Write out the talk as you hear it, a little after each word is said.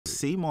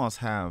sea moss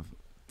have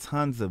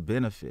tons of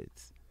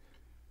benefits.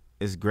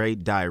 It's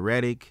great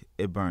diuretic.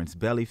 It burns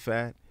belly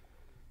fat.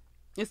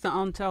 It's the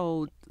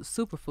untold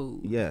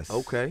superfood. Yes.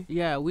 Okay.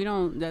 Yeah, we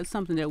don't. That's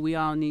something that we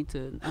all need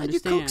to How you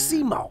understand. cook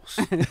sea moss?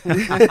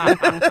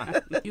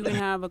 You can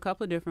have a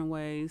couple of different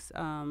ways.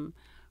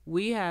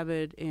 We have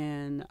it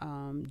in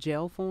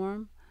gel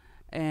form,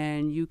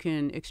 and you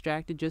can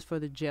extract it just for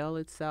the gel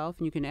itself,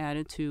 and you can add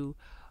it to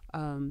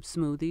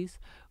smoothies.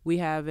 We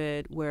have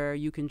it where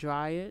you can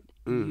dry it.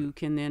 You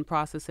can then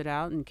process it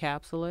out and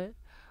capsule it.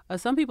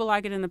 Some people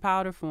like it in the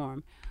powder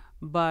form.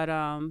 But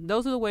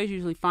those are the ways you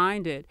usually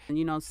find it. And,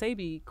 you know,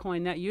 Sabi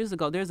coined that years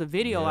ago. There's a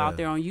video out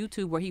there on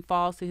YouTube where he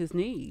falls to his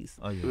knees.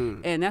 Oh, yeah.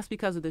 And that's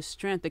because of the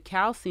strength, the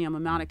calcium,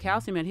 amount of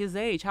calcium at his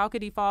age. How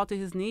could he fall to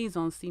his knees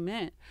on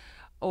cement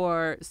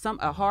or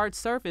a hard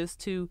surface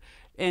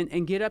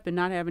and get up and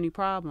not have any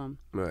problem?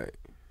 Right.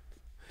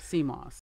 Sea moss.